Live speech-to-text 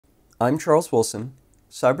I'm Charles Wilson,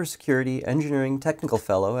 Cybersecurity Engineering Technical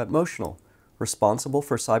Fellow at Motional, responsible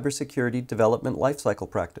for cybersecurity development lifecycle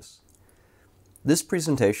practice. This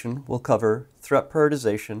presentation will cover threat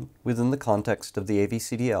prioritization within the context of the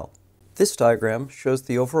AVCDL. This diagram shows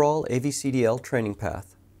the overall AVCDL training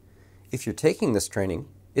path. If you're taking this training,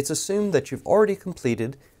 it's assumed that you've already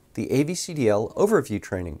completed the AVCDL overview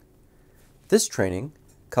training. This training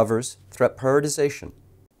covers threat prioritization.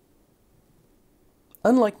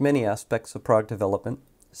 Unlike many aspects of product development,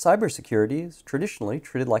 cybersecurity is traditionally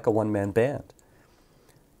treated like a one-man band.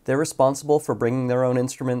 They're responsible for bringing their own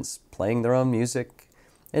instruments, playing their own music,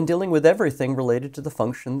 and dealing with everything related to the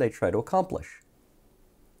function they try to accomplish.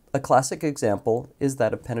 A classic example is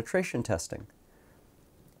that of penetration testing.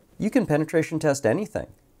 You can penetration test anything.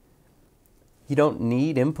 You don't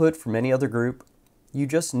need input from any other group. You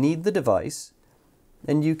just need the device,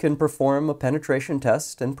 and you can perform a penetration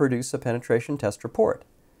test and produce a penetration test report.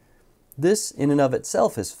 This in and of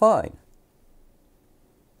itself is fine.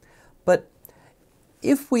 But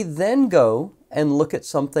if we then go and look at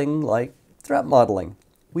something like threat modeling,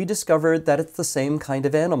 we discovered that it's the same kind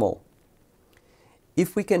of animal.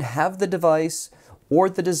 If we can have the device or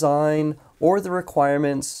the design or the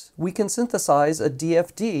requirements, we can synthesize a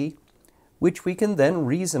DFD, which we can then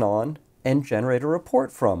reason on and generate a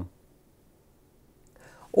report from.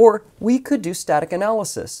 Or we could do static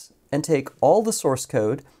analysis and take all the source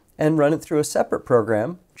code and run it through a separate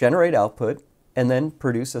program, generate output, and then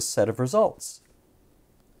produce a set of results.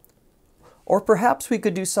 Or perhaps we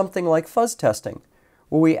could do something like fuzz testing,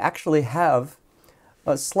 where we actually have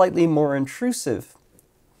a slightly more intrusive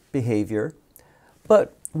behavior,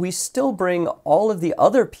 but we still bring all of the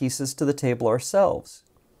other pieces to the table ourselves.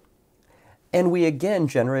 And we again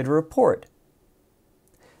generate a report.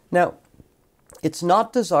 Now, it's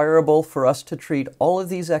not desirable for us to treat all of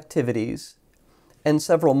these activities and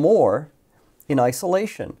several more in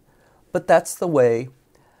isolation, but that's the way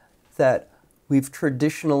that we've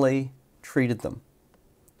traditionally treated them.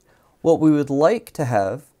 What we would like to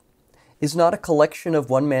have is not a collection of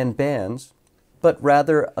one-man bands, but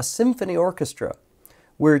rather a symphony orchestra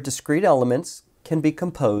where discrete elements can be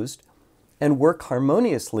composed and work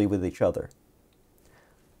harmoniously with each other.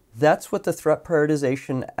 That's what the threat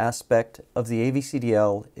prioritization aspect of the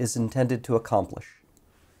AVCDL is intended to accomplish.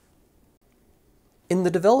 In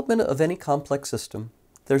the development of any complex system,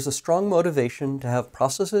 there's a strong motivation to have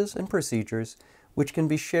processes and procedures which can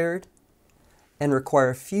be shared and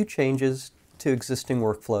require few changes to existing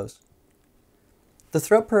workflows. The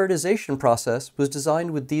threat prioritization process was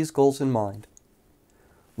designed with these goals in mind.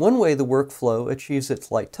 One way the workflow achieves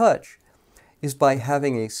its light touch is by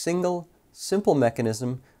having a single, simple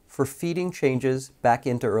mechanism for feeding changes back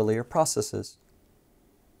into earlier processes.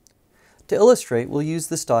 To illustrate, we'll use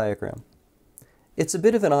this diagram. It's a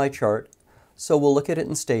bit of an eye chart, so we'll look at it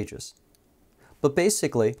in stages. But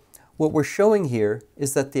basically, what we're showing here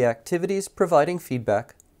is that the activities providing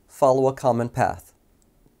feedback follow a common path.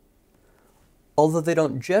 Although they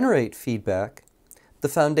don't generate feedback, the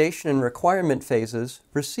foundation and requirement phases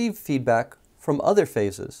receive feedback from other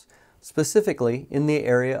phases, specifically in the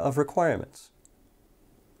area of requirements.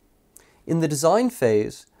 In the design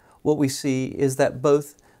phase, what we see is that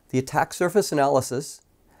both the attack surface analysis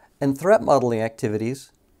and threat modeling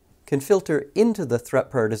activities can filter into the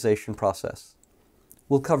threat prioritization process.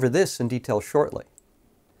 We'll cover this in detail shortly.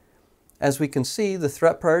 As we can see, the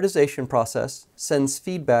threat prioritization process sends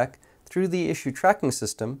feedback through the issue tracking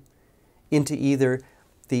system into either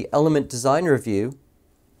the element design review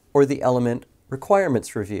or the element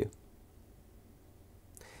requirements review.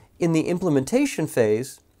 In the implementation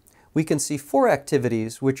phase, we can see 4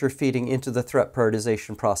 activities which are feeding into the threat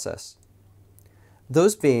prioritization process.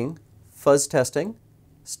 Those being fuzz testing,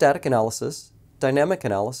 static analysis, dynamic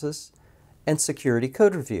analysis, and security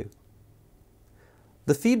code review.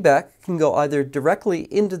 The feedback can go either directly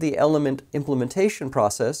into the element implementation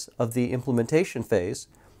process of the implementation phase,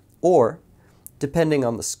 or, depending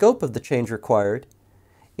on the scope of the change required,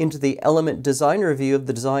 into the element design review of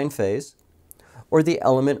the design phase, or the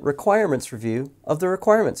element requirements review of the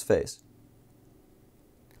requirements phase.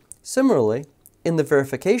 Similarly, in the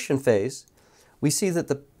verification phase, we see that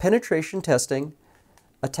the penetration testing,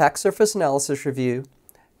 attack surface analysis review,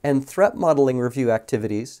 and threat modeling review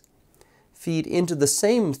activities feed into the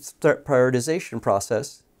same threat prioritization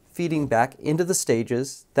process, feeding back into the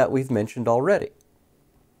stages that we've mentioned already.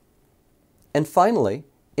 And finally,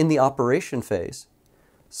 in the operation phase,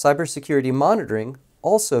 cybersecurity monitoring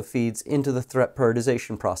also feeds into the threat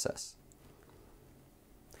prioritization process.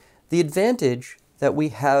 The advantage that we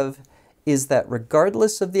have is that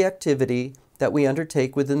regardless of the activity that we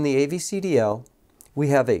undertake within the AVCDL, We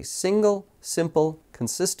have a single, simple,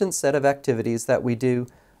 consistent set of activities that we do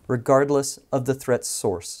regardless of the threat's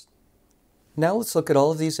source. Now let's look at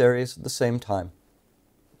all of these areas at the same time.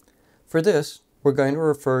 For this, we're going to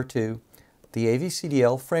refer to the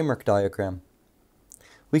AVCDL framework diagram.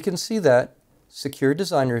 We can see that secure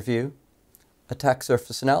design review, attack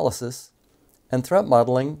surface analysis, and threat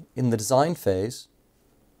modeling in the design phase,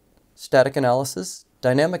 static analysis,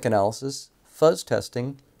 dynamic analysis, fuzz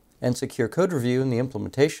testing, and secure code review in the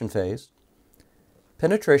implementation phase,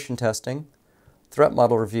 penetration testing, threat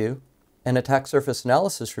model review, and attack surface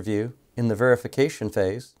analysis review in the verification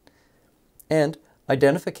phase, and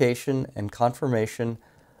identification and confirmation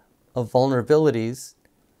of vulnerabilities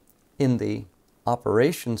in the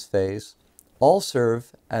operations phase all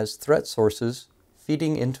serve as threat sources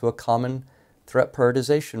feeding into a common threat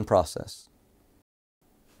prioritization process.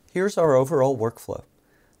 Here's our overall workflow.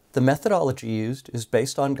 The methodology used is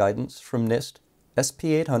based on guidance from NIST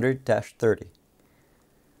SP 800-30.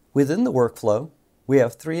 Within the workflow, we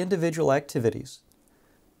have 3 individual activities: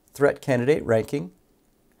 threat candidate ranking,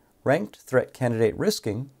 ranked threat candidate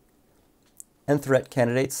risking, and threat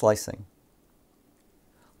candidate slicing.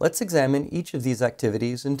 Let's examine each of these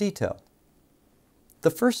activities in detail.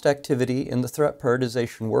 The first activity in the threat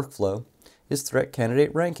prioritization workflow is threat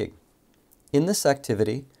candidate ranking. In this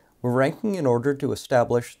activity, we're ranking in order to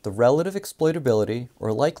establish the relative exploitability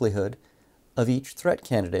or likelihood of each threat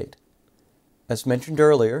candidate. As mentioned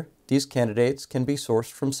earlier, these candidates can be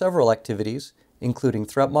sourced from several activities, including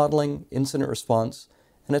threat modeling, incident response,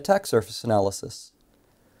 and attack surface analysis.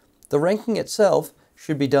 The ranking itself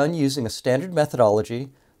should be done using a standard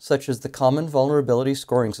methodology such as the Common Vulnerability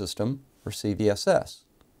Scoring System, or CVSS.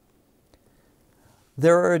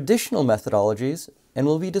 There are additional methodologies, and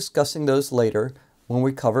we'll be discussing those later when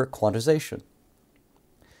we cover quantization.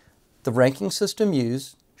 The ranking system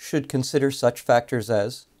used should consider such factors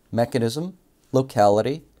as mechanism,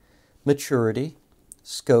 locality, maturity,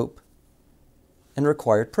 scope, and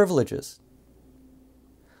required privileges.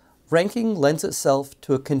 Ranking lends itself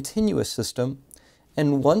to a continuous system,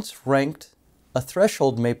 and once ranked, a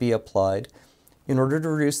threshold may be applied in order to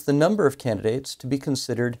reduce the number of candidates to be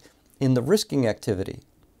considered in the risking activity.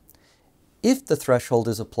 If the threshold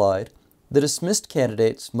is applied, the dismissed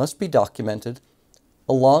candidates must be documented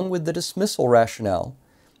along with the dismissal rationale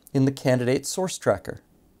in the candidate source tracker.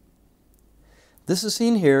 This is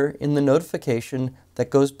seen here in the notification that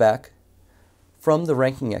goes back from the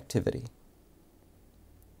ranking activity.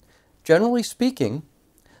 Generally speaking,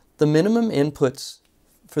 the minimum inputs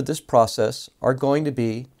for this process are going to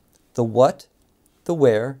be the what, the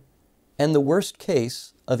where, and the worst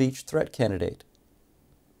case of each threat candidate.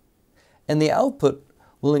 And the output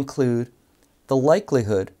will include the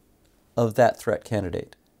likelihood of that threat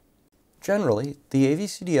candidate. Generally, the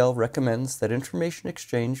AVCDL recommends that information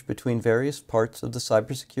exchange between various parts of the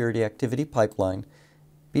cybersecurity activity pipeline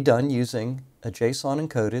be done using a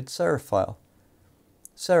JSON-encoded Serif file.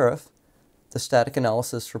 Serif, the static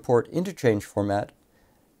analysis report interchange format,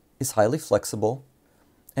 is highly flexible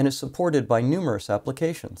and is supported by numerous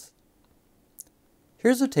applications.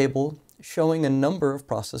 Here's a table showing a number of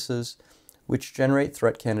processes which generate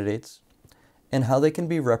threat candidates and how they can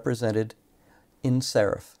be represented in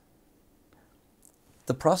Serif.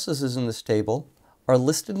 The processes in this table are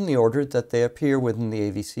listed in the order that they appear within the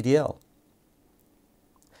AVCDL.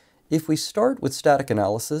 If we start with static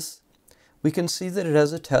analysis, we can see that it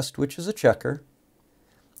has a test which is a checker,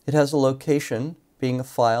 it has a location being a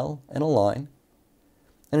file and a line,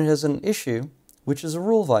 and it has an issue which is a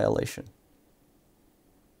rule violation.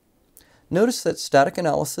 Notice that static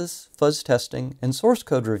analysis, fuzz testing, and source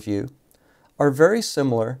code review are very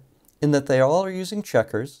similar in that they all are using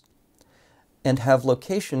checkers and have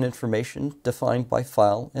location information defined by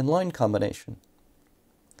file and line combination.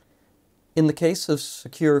 In the case of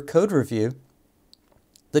secure code review,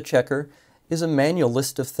 the checker is a manual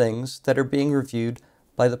list of things that are being reviewed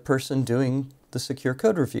by the person doing the secure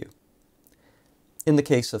code review. In the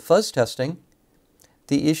case of fuzz testing,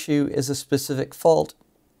 the issue is a specific fault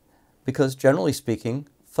because, generally speaking,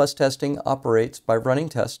 fuzz testing operates by running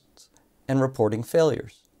tests and reporting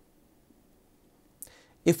failures.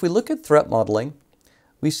 If we look at threat modeling,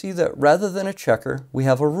 we see that rather than a checker, we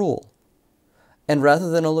have a rule. And rather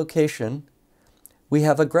than a location, we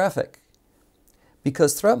have a graphic,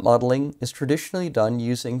 because threat modeling is traditionally done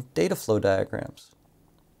using data flow diagrams.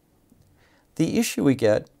 The issue we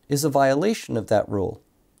get is a violation of that rule.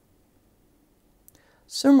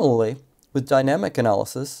 Similarly, with dynamic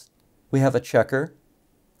analysis, we have a checker,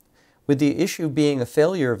 with the issue being a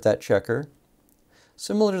failure of that checker,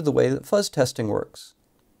 similar to the way that fuzz testing works.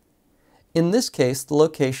 In this case, the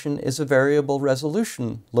location is a variable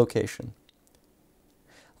resolution location.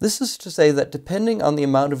 This is to say that depending on the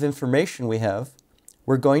amount of information we have,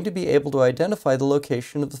 we're going to be able to identify the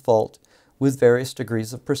location of the fault with various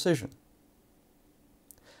degrees of precision.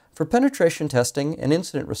 For penetration testing and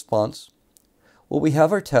incident response, well, we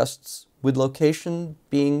have our tests with location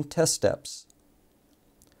being test steps.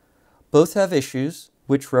 Both have issues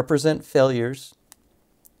which represent failures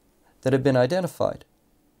that have been identified.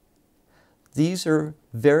 These are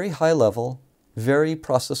very high level, very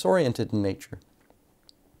process-oriented in nature.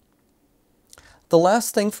 The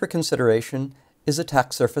last thing for consideration is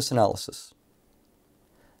attack surface analysis.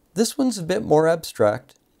 This one's a bit more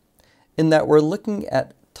abstract in that we're looking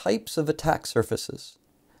at types of attack surfaces.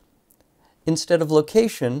 Instead of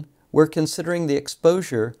location, we're considering the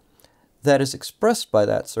exposure that is expressed by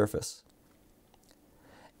that surface.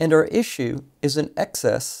 And our issue is an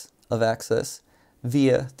excess of access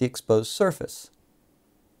via the exposed surface.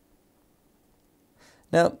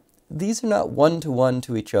 Now, these are not one-to-one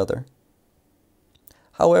to each other.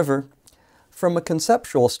 However, from a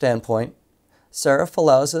conceptual standpoint, SARIF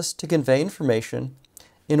allows us to convey information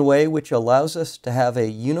in a way which allows us to have a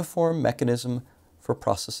uniform mechanism for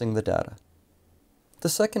processing the data. The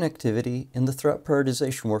second activity in the threat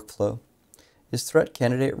prioritization workflow is threat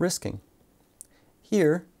candidate risking.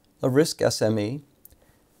 Here, a risk SME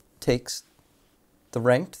takes the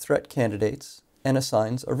ranked threat candidates and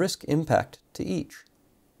assigns a risk impact to each.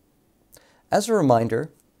 As a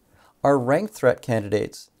reminder, our ranked threat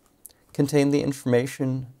candidates contain the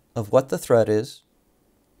information of what the threat is,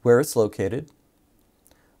 where it's located,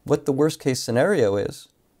 what the worst case scenario is,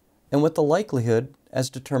 and what the likelihood as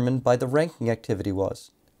determined by the ranking activity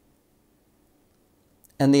was.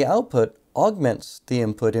 And the output augments the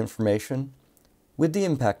input information with the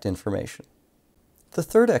impact information. The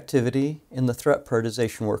third activity in the threat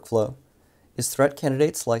prioritization workflow is threat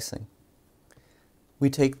candidate slicing. We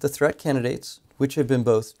take the threat candidates, which have been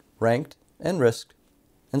both ranked and risked,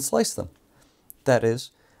 and slice them. That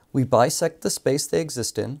is, we bisect the space they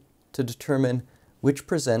exist in to determine which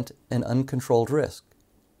present an uncontrolled risk.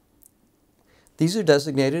 These are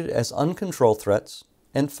designated as uncontrolled threats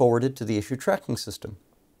and forwarded to the issue tracking system.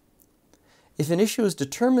 If an issue is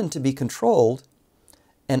determined to be controlled,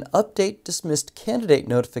 an update dismissed candidate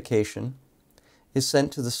notification is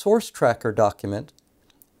sent to the source tracker document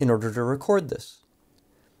in order to record this.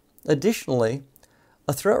 Additionally,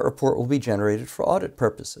 a threat report will be generated for audit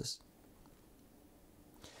purposes.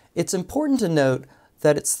 It's important to note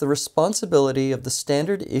that it's the responsibility of the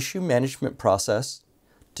standard issue management process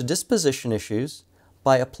to disposition issues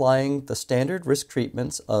by applying the standard risk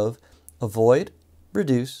treatments of avoid,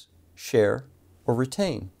 reduce, share, or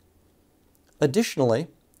retain. Additionally,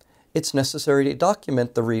 it's necessary to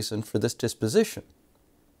document the reason for this disposition.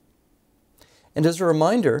 And as a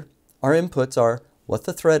reminder, our inputs are what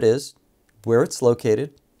the threat is, where it's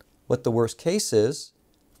located, what the worst case is,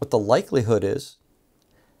 what the likelihood is,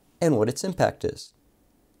 and what its impact is.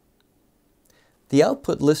 The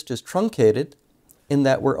output list is truncated in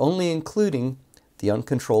that we're only including the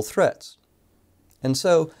uncontrolled threats. And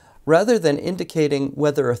so, rather than indicating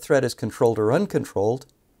whether a threat is controlled or uncontrolled,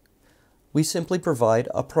 we simply provide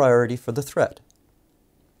a priority for the threat.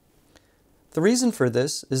 The reason for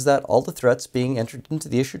this is that all the threats being entered into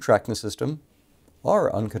the issue tracking system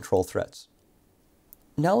are uncontrolled threats.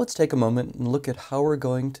 Now let's take a moment and look at how we're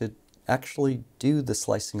going to actually do the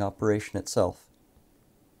slicing operation itself.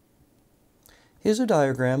 Here's a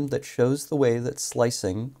diagram that shows the way that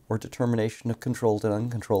slicing, or determination of controlled and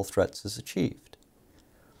uncontrolled threats, is achieved.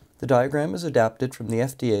 The diagram is adapted from the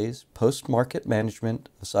FDA's Post-Market Management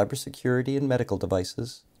of Cybersecurity and Medical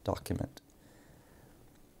Devices document.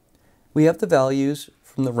 We have the values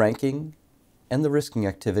from the ranking and the risking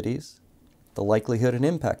activities, the likelihood and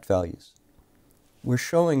impact values. We're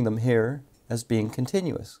showing them here as being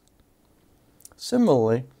continuous.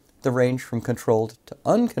 Similarly, the range from controlled to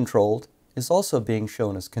uncontrolled is also being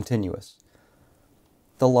shown as continuous.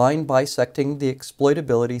 The line bisecting the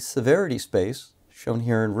exploitability severity space, shown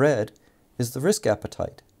here in red, is the risk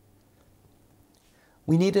appetite.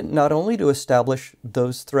 We need it not only to establish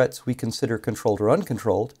those threats we consider controlled or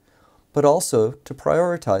uncontrolled, but also to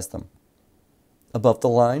prioritize them. Above the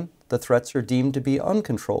line, the threats are deemed to be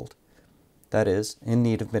uncontrolled, that is, in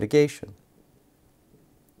need of mitigation.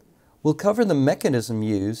 We'll cover the mechanism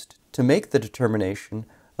used to make the determination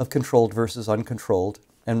of controlled versus uncontrolled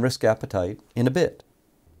and risk appetite in a bit.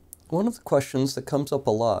 One of the questions that comes up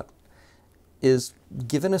a lot is,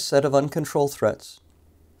 given a set of uncontrolled threats,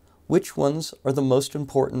 which ones are the most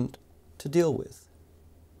important to deal with?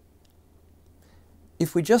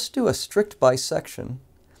 If we just do a strict bisection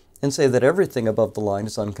and say that everything above the line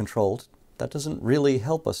is uncontrolled, that doesn't really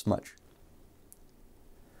help us much.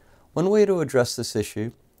 One way to address this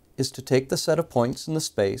issue is to take the set of points in the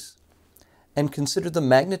space and consider the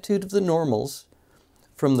magnitude of the normals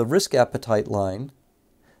from the risk appetite line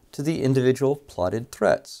to the individual plotted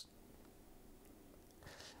threats.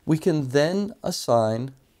 We can then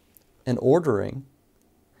assign an ordering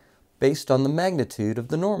based on the magnitude of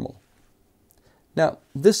the normal. Now,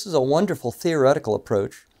 this is a wonderful theoretical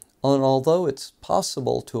approach, and although it's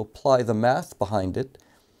possible to apply the math behind it,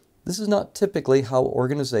 this is not typically how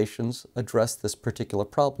organizations address this particular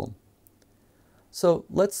problem. So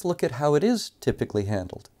let's look at how it is typically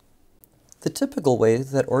handled. The typical way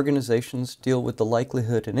that organizations deal with the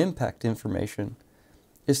likelihood and impact information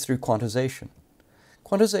is through quantization.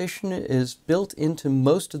 Quantization is built into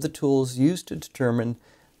most of the tools used to determine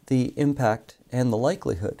the impact and the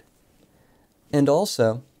likelihood. And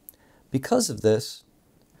also, because of this,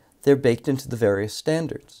 they're baked into the various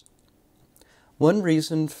standards. One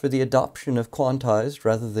reason for the adoption of quantized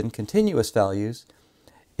rather than continuous values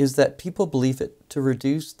is that people believe it to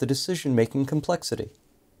reduce the decision-making complexity.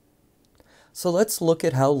 So let's look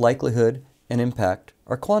at how likelihood and impact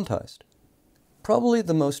are quantized. Probably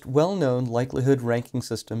the most well-known likelihood ranking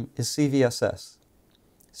system is CVSS.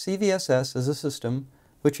 CVSS is a system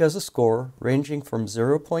which has a score ranging from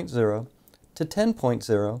 0.0 to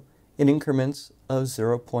 10.0 in increments of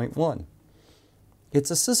 0.1.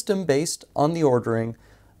 It's a system based on the ordering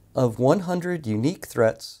of 100 unique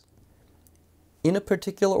threats in a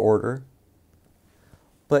particular order,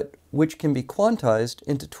 but which can be quantized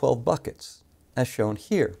into 12 buckets, as shown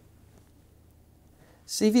here.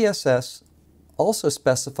 CVSS also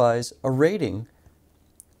specifies a rating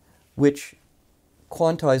which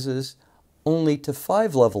quantizes only to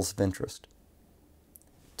 5 levels of interest.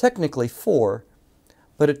 Technically 4,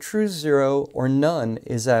 but a true 0 or none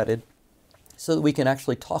is added so that we can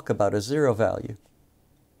actually talk about a 0 value.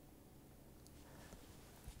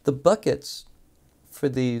 The buckets for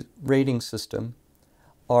the rating system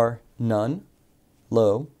are none,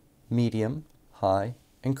 low, medium, high,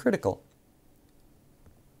 and critical.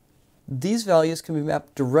 These values can be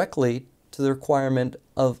mapped directly to the requirement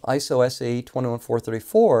of ISO SAE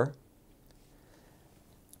 21434,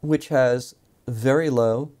 which has very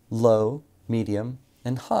low, low, medium,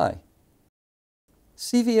 and high.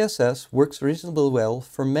 CVSS works reasonably well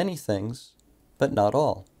for many things, but not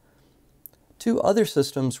all. 2 other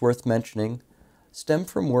systems worth mentioning stem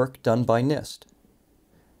from work done by NIST.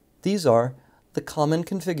 These are the Common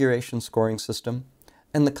Configuration Scoring System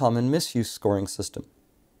and the Common Misuse Scoring System.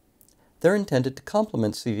 They're intended to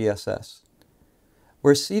complement CVSS.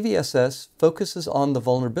 Where CVSS focuses on the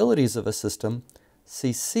vulnerabilities of a system,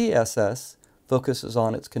 CCSS focuses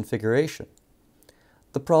on its configuration.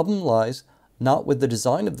 The problem lies not with the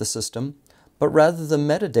design of the system, but rather the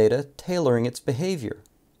metadata tailoring its behavior.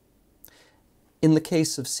 In the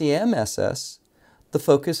case of CMSS, the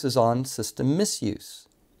focus is on system misuse.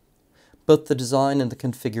 Both the design and the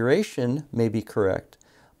configuration may be correct,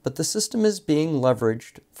 but the system is being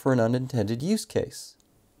leveraged for an unintended use case.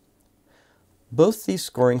 Both these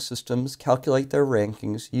scoring systems calculate their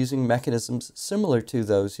rankings using mechanisms similar to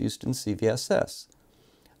those used in CVSS.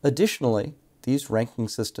 Additionally, these ranking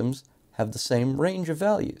systems have the same range of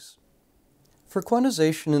values. For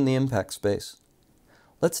quantization in the impact space,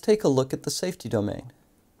 let's take a look at the safety domain.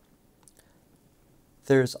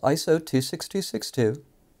 There's ISO 26262,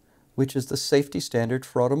 which is the safety standard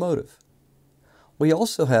for automotive. We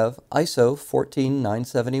also have ISO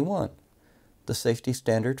 14971, the safety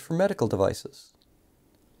standard for medical devices.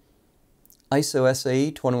 ISO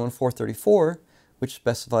SAE 21434, which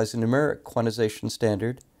specifies a numeric quantization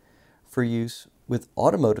standard for use with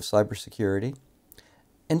automotive cybersecurity,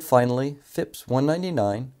 and finally FIPS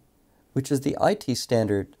 199, which is the IT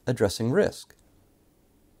standard addressing risk.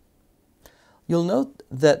 You'll note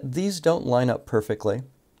that these don't line up perfectly.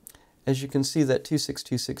 As you can see that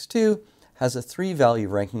 26262 has a 3-value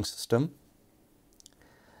ranking system.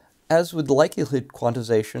 As with likelihood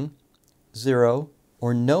quantization, 0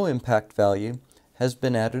 or no impact value has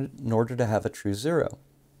been added in order to have a true 0.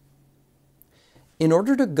 In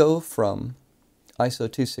order to go from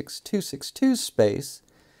ISO 26262 space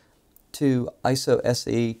to ISO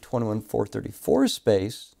SAE 21434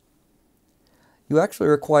 space, you actually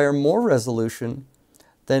require more resolution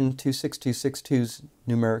than 26262's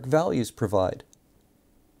numeric values provide.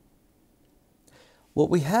 What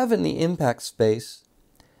we have in the impact space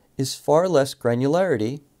is far less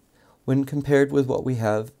granularity when compared with what we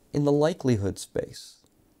have in the likelihood space.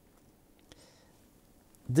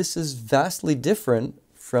 This is vastly different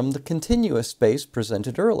from the continuous space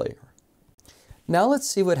presented earlier. Now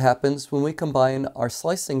let's see what happens when we combine our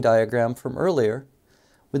slicing diagram from earlier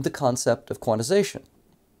with the concept of quantization.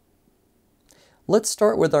 Let's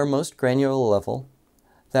start with our most granular level,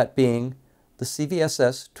 that being the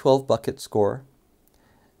CVSS 12-bucket score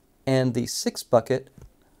and the 6-bucket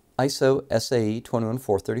ISO SAE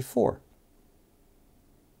 21434.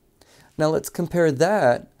 Now let's compare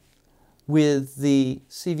that with the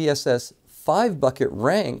CVSS 5-bucket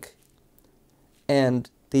rank and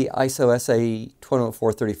the ISO SAE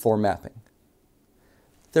 21434 mapping.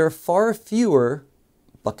 There are far fewer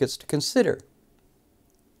buckets to consider.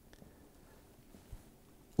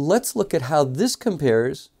 Let's look at how this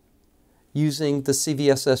compares using the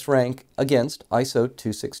CVSS rank against ISO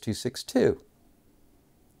 26262.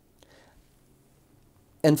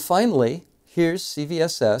 And finally, here's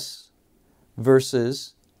CVSS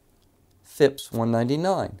versus FIPS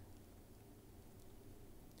 199.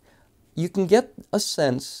 You can get a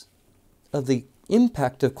sense of the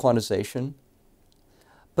impact of quantization,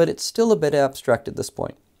 but it's still a bit abstract at this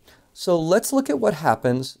point. So let's look at what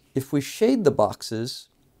happens if we shade the boxes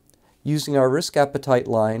using our risk appetite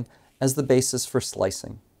line as the basis for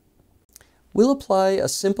slicing. We'll apply a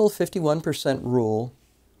simple 51% rule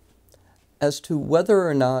as to whether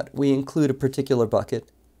or not we include a particular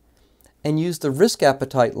bucket and use the risk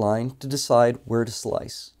appetite line to decide where to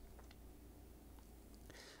slice.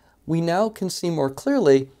 We now can see more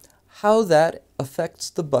clearly how that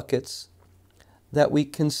affects the buckets that we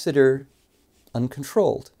consider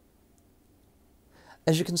uncontrolled.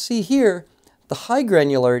 As you can see here, the high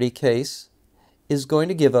granularity case is going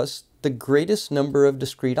to give us the greatest number of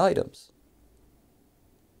discrete items.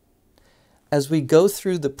 As we go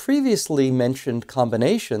through the previously mentioned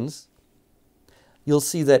combinations, you'll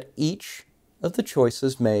see that each of the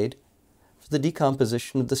choices made for the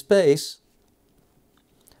decomposition of the space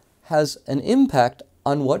has an impact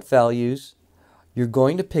on what values you're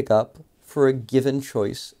going to pick up for a given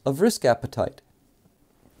choice of risk appetite.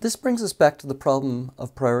 This brings us back to the problem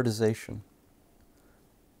of prioritization.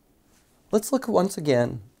 Let's look once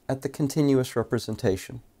again at the continuous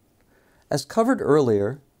representation. As covered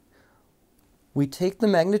earlier, we take the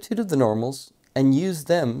magnitude of the normals and use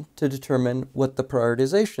them to determine what the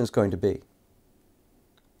prioritization is going to be.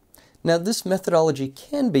 Now, this methodology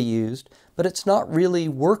can be used, but it's not really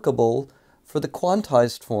workable for the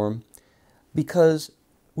quantized form because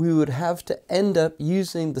we would have to end up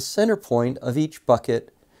using the center point of each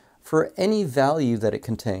bucket for any value that it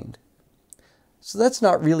contained. So that's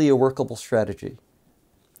not really a workable strategy.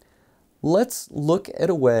 Let's look at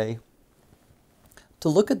a way to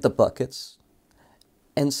look at the buckets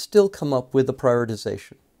and still come up with a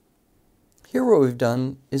prioritization. Here what we've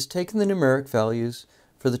done is taken the numeric values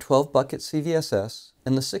for the 12-bucket CVSS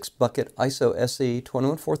and the 6-bucket ISO SAE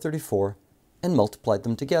 21434 and multiplied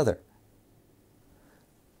them together.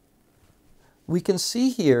 We can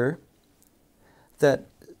see here that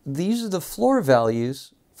these are the floor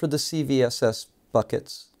values for the CVSS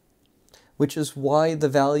buckets, which is why the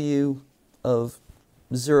value of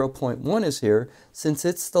 0.1 is here, since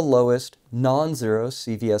it's the lowest non-zero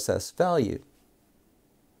CVSS value.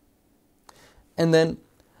 And then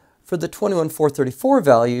for the 21434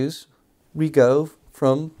 values, we go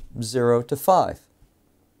from 0 to 5.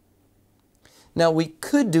 Now we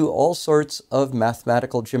could do all sorts of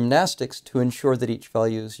mathematical gymnastics to ensure that each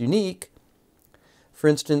value is unique. For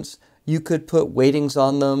instance, you could put weightings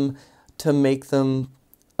on them to make them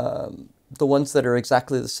the ones that are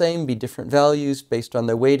exactly the same be different values based on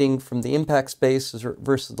their weighting from the impact space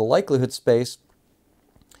versus the likelihood space.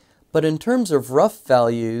 But in terms of rough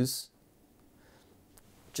values,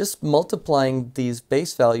 just multiplying these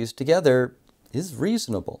base values together is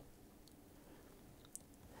reasonable.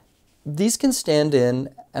 These can stand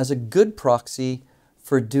in as a good proxy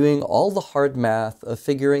for doing all the hard math of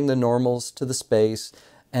figuring the normals to the space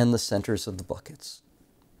and the centers of the buckets.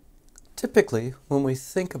 Typically, when we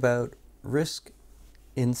think about risk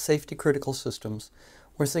in safety critical systems,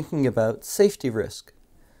 we're thinking about safety risk.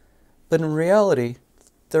 But in reality,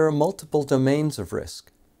 there are multiple domains of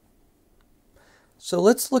risk. So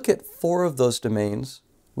let's look at 4 of those domains,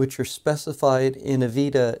 which are specified in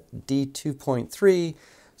AVCDL D2.3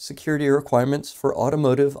 security requirements for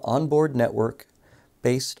automotive onboard network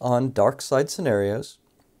based on dark side scenarios,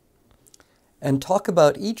 and talk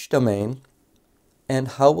about each domain and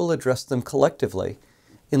how we'll address them collectively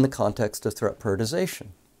in the context of threat prioritization.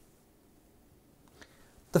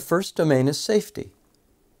 The first domain is safety.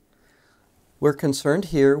 We're concerned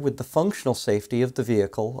here with the functional safety of the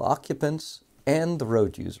vehicle, occupants, and the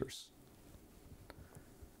road users.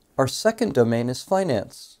 Our second domain is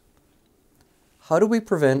finance. How do we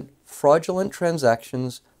prevent fraudulent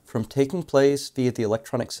transactions from taking place via the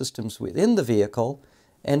electronic systems within the vehicle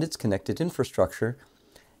and its connected infrastructure,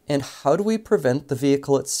 and how do we prevent the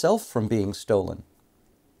vehicle itself from being stolen?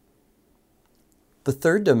 The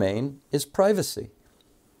third domain is privacy.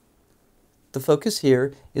 The focus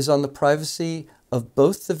here is on the privacy of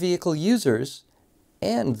both the vehicle users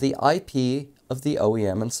and the IP of the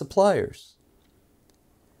OEM and suppliers.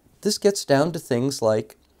 This gets down to things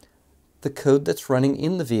like the code that's running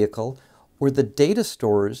in the vehicle or the data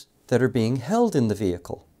stores that are being held in the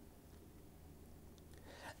vehicle.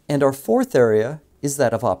 And our fourth area is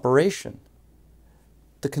that of operation.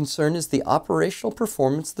 The concern is the operational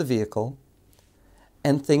performance of the vehicle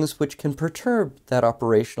and things which can perturb that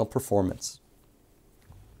operational performance.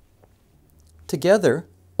 Together,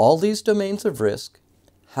 all these domains of risk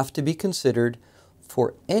have to be considered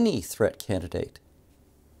for any threat candidate.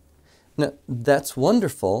 Now, that's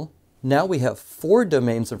wonderful. Now we have 4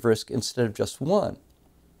 domains of risk instead of just 1.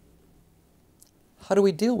 How do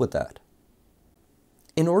we deal with that?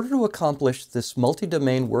 In order to accomplish this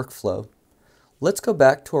multi-domain workflow, let's go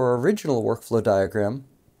back to our original workflow diagram,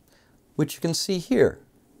 which you can see here,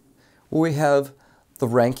 where we have the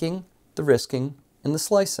ranking, the risking, and the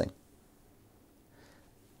slicing.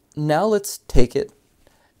 Now let's take it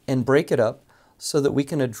and break it up so that we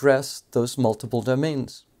can address those multiple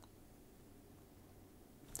domains.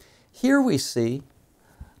 Here we see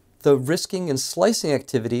the risking and slicing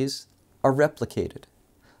activities are replicated.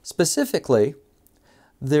 Specifically,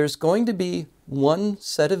 there's going to be one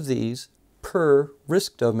set of these per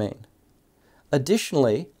risk domain.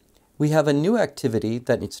 Additionally, we have a new activity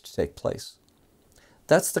that needs to take place.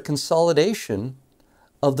 That's the consolidation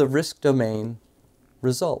of the risk domain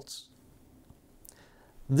results.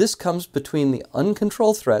 This comes between the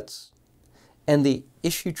uncontrolled threats and the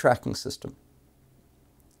issue tracking system.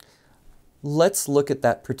 Let's look at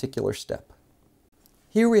that particular step.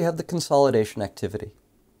 Here we have the consolidation activity.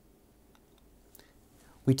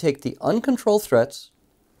 We take the uncontrolled threats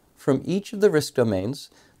from each of the risk domains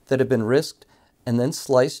that have been risked and then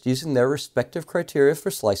sliced using their respective criteria for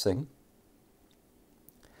slicing.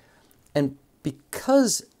 And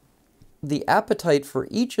because the appetite for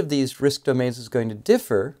each of these risk domains is going to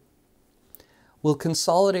differ, we'll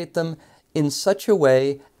consolidate them in such a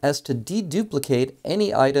way as to deduplicate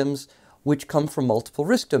any items which come from multiple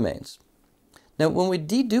risk domains. Now, when we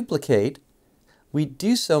deduplicate, we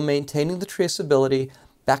do so maintaining the traceability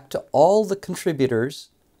back to all the contributors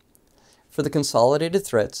for the consolidated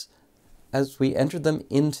threats as we enter them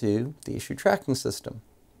into the issue tracking system.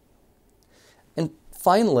 And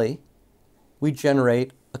finally, we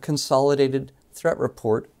generate a consolidated threat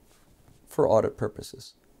report for audit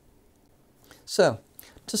purposes. So,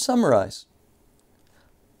 to summarize,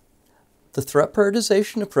 the threat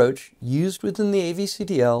prioritization approach used within the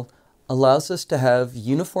AVCDL allows us to have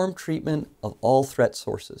uniform treatment of all threat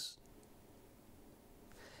sources.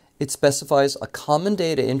 It specifies a common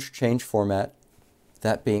data interchange format,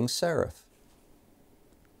 that being serif.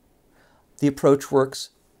 The approach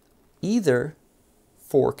works either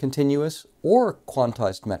for continuous or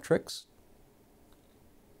quantized metrics.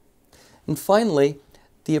 And finally,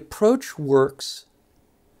 the approach works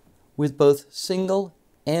with both single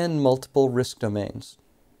and multiple risk domains.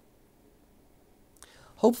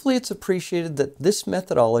 Hopefully it's appreciated that this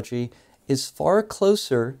methodology is far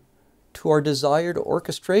closer to our desired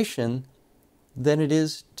orchestration than it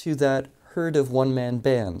is to that herd of one-man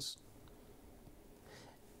bands.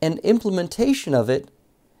 And implementation of it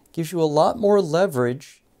gives you a lot more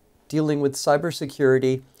leverage dealing with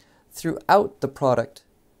cybersecurity throughout the product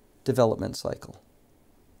development cycle.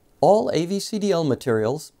 All AVCDL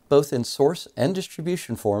materials, both in source and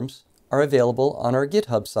distribution forms, are available on our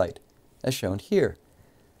GitHub site, as shown here.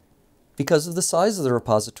 Because of the size of the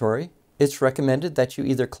repository, it's recommended that you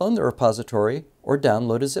either clone the repository or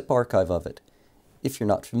download a zip archive of it, if you're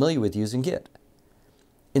not familiar with using Git.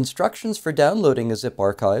 Instructions for downloading a zip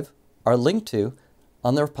archive are linked to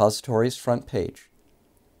on the repository's front page.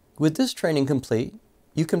 With this training complete,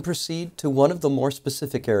 you can proceed to one of the more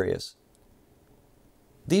specific areas.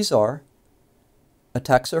 These are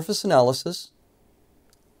attack surface analysis,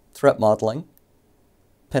 threat modeling,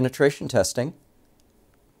 penetration testing,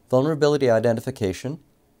 vulnerability identification,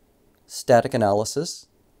 static analysis,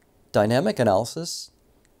 dynamic analysis,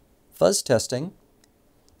 fuzz testing,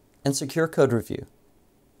 and secure code review.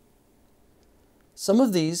 Some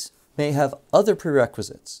of these may have other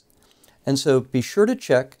prerequisites, and so be sure to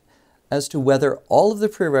check as to whether all of the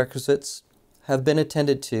prerequisites have been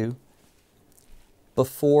attended to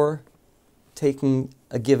before taking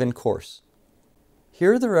a given course.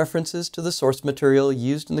 Here are the references to the source material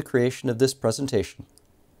used in the creation of this presentation.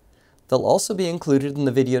 They'll also be included in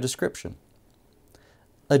the video description.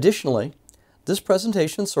 Additionally, this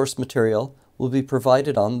presentation source material will be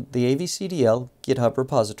provided on the AVCDL GitHub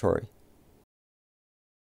repository.